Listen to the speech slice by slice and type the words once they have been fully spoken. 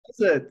as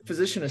a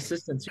physician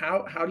assistant,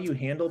 how do you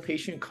handle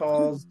patient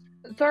calls?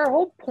 So our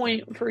whole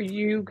point for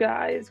you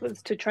guys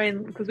was to try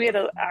and, because we had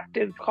an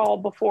active call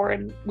before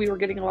and we were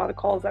getting a lot of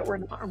calls that were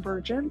not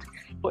emergent.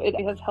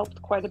 It has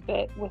helped quite a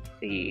bit with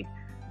the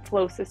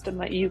flow system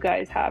that you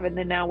guys have. And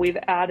then now we've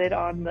added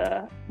on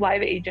the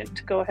live agent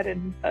to go ahead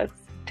and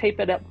tape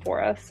it up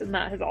for us. And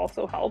that has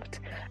also helped.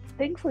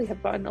 Thankfully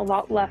have gotten a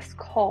lot less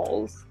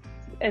calls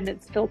and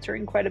it's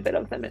filtering quite a bit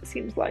of them, it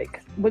seems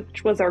like,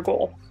 which was our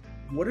goal.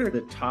 What are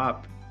the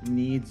top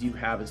needs you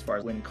have as far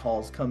as when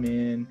calls come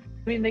in?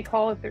 I mean, they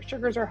call if their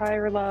sugars are high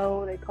or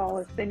low. They call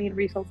if they need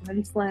refills of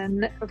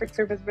insulin.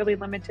 PerfectServe has really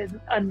limited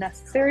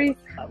unnecessary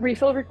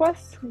refill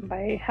requests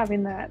by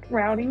having that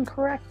routing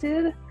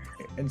corrected.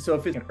 And so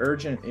if it's an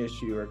urgent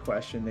issue or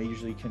question, they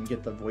usually can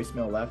get the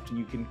voicemail left and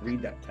you can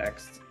read that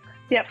text.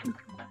 Yep.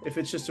 If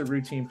it's just a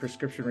routine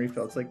prescription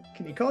refill, it's like,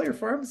 can you call your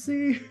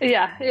pharmacy?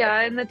 Yeah.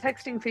 And the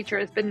texting feature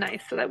has been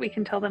nice so that we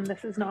can tell them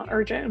this is not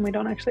urgent and we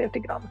don't actually have to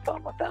get on the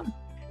phone with them.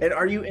 And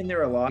are you in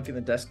there a lot, like in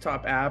the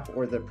desktop app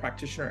or the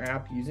practitioner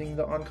app using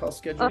the on-call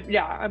scheduling?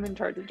 Yeah, I'm in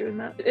charge of doing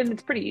that. And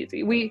it's pretty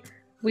easy.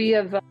 We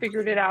have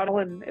figured it out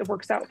and it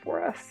works out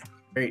for us.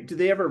 Great. Do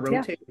they ever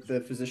rotate the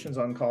physicians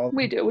on call?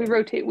 We do. We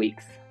rotate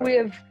weeks. We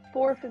have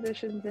 4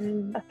 physicians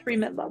and 3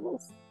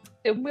 mid-levels.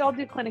 We all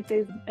do clinic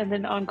days and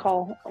then on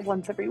call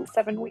once every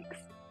 7 weeks.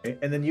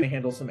 And then you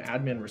handle some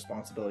admin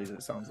responsibilities,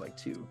 it sounds like,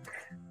 too.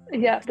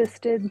 Yeah, this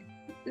did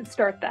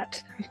start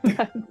that.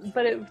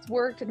 But it's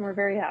worked and we're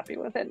very happy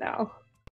with it now.